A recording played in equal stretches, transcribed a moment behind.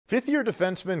Fifth-year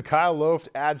defenseman Kyle Looft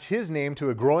adds his name to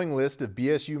a growing list of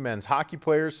BSU men's hockey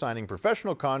players signing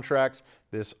professional contracts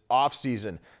this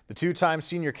offseason. The two-time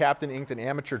senior captain inked an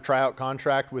amateur tryout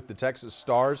contract with the Texas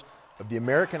Stars of the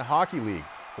American Hockey League,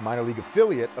 the minor league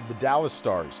affiliate of the Dallas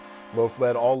Stars. Looft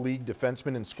led all league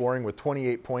defensemen in scoring with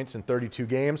 28 points in 32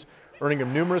 games, earning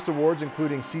him numerous awards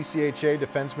including CCHA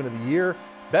Defenseman of the Year,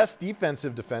 Best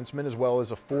Defensive Defenseman, as well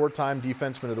as a four-time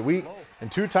Defenseman of the Week and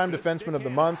two-time Defenseman of the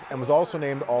Month, and was also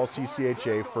named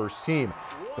All-CCHA First Team.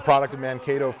 The product of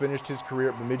Mankato finished his career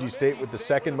at Bemidji State with the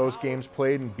second most games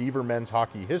played in Beaver men's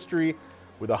hockey history,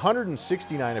 with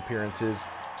 169 appearances,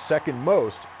 second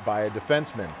most by a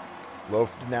defenseman.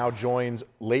 Looft now joins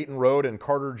Leighton Road and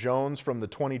Carter Jones from the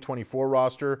 2024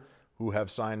 roster, who have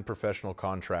signed professional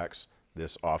contracts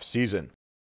this offseason.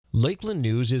 Lakeland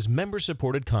News is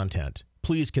member-supported content.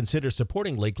 Please consider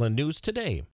supporting Lakeland News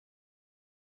today.